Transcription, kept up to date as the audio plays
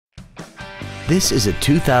This is a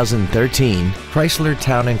 2013 Chrysler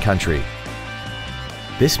Town & Country.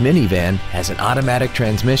 This minivan has an automatic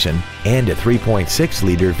transmission and a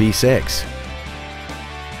 3.6-liter V6.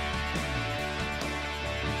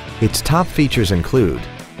 Its top features include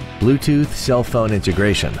Bluetooth cell phone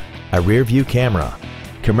integration, a rear-view camera,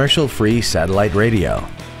 commercial-free satellite radio,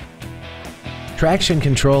 traction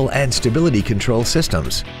control and stability control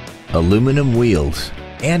systems, aluminum wheels,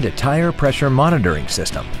 and a tire pressure monitoring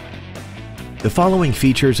system. The following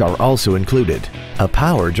features are also included: a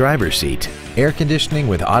power driver's seat, air conditioning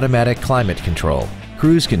with automatic climate control,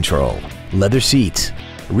 cruise control, leather seats,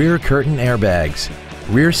 rear curtain airbags,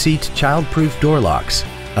 rear seat child-proof door locks,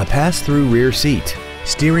 a pass-through rear seat,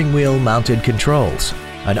 steering wheel mounted controls,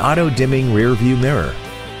 an auto-dimming rear view mirror,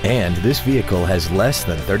 and this vehicle has less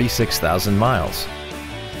than 36,000 miles.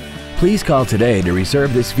 Please call today to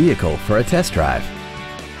reserve this vehicle for a test drive.